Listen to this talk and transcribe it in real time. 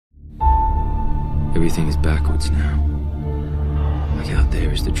Everything is backwards now. Like out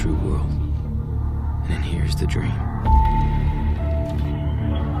there is the true world, and in here is the dream.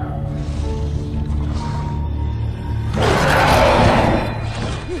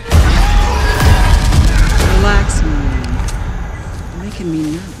 Relax, man. You're making me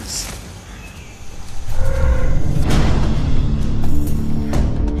nervous.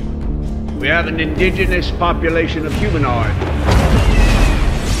 We have an indigenous population of humanoid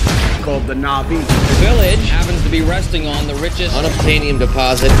called the Na'vi. The village happens to be resting on the richest unobtainium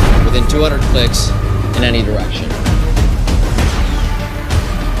deposit within 200 clicks in any direction.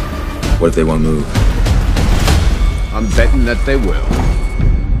 What if they won't move? I'm betting that they will.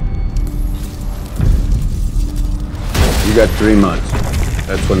 You got 3 months.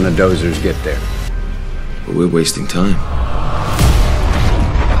 That's when the dozers get there. But we're wasting time.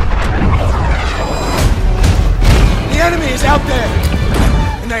 The enemy is out there,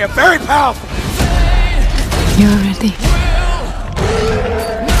 and they are very powerful. You're ready.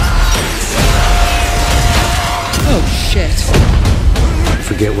 Oh, shit.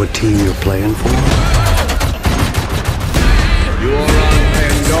 Forget what team you're playing for? You are on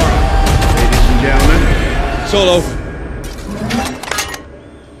Pandora, ladies and gentlemen. Solo.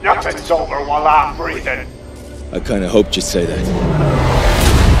 Nothing's over while I'm breathing. I kinda hoped you'd say that.